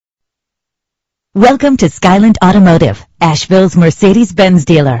Welcome to Skyland Automotive, Asheville's Mercedes-Benz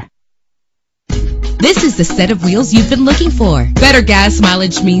dealer. This is the set of wheels you've been looking for. Better gas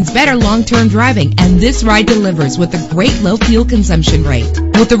mileage means better long-term driving, and this ride delivers with a great low fuel consumption rate.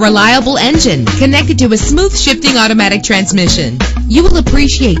 With a reliable engine connected to a smooth shifting automatic transmission, you will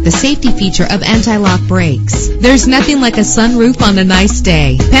appreciate the safety feature of anti-lock brakes. There's nothing like a sunroof on a nice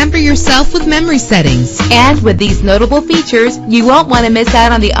day. Pamper yourself with memory settings. And with these notable features, you won't want to miss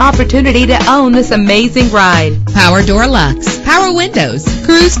out on the opportunity to own this amazing ride. Power door locks, power windows,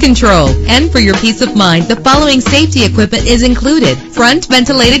 cruise control, and for your peace of mind, the following safety equipment is included: front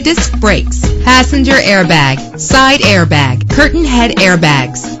ventilated disc brakes, passenger airbag, side airbag, curtain head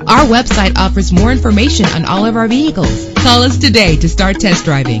airbags. Our website offers more information on all of our vehicles. Call us today to start test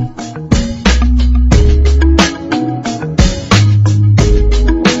driving.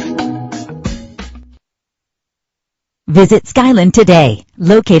 Visit Skyland today,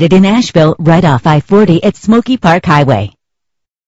 located in Asheville right off I-40 at Smoky Park Highway.